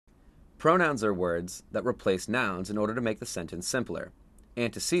Pronouns are words that replace nouns in order to make the sentence simpler.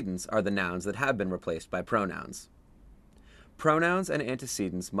 Antecedents are the nouns that have been replaced by pronouns. Pronouns and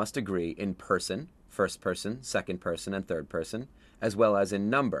antecedents must agree in person, first person, second person, and third person, as well as in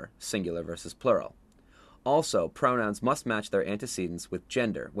number, singular versus plural. Also, pronouns must match their antecedents with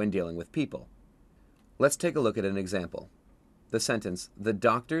gender when dealing with people. Let's take a look at an example. The sentence, "The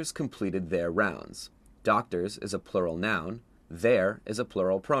doctors completed their rounds." Doctors is a plural noun. Their is a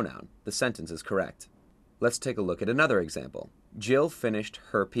plural pronoun. The sentence is correct. Let's take a look at another example. Jill finished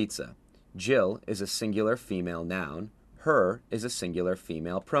her pizza. Jill is a singular female noun. Her is a singular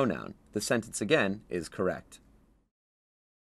female pronoun. The sentence again is correct.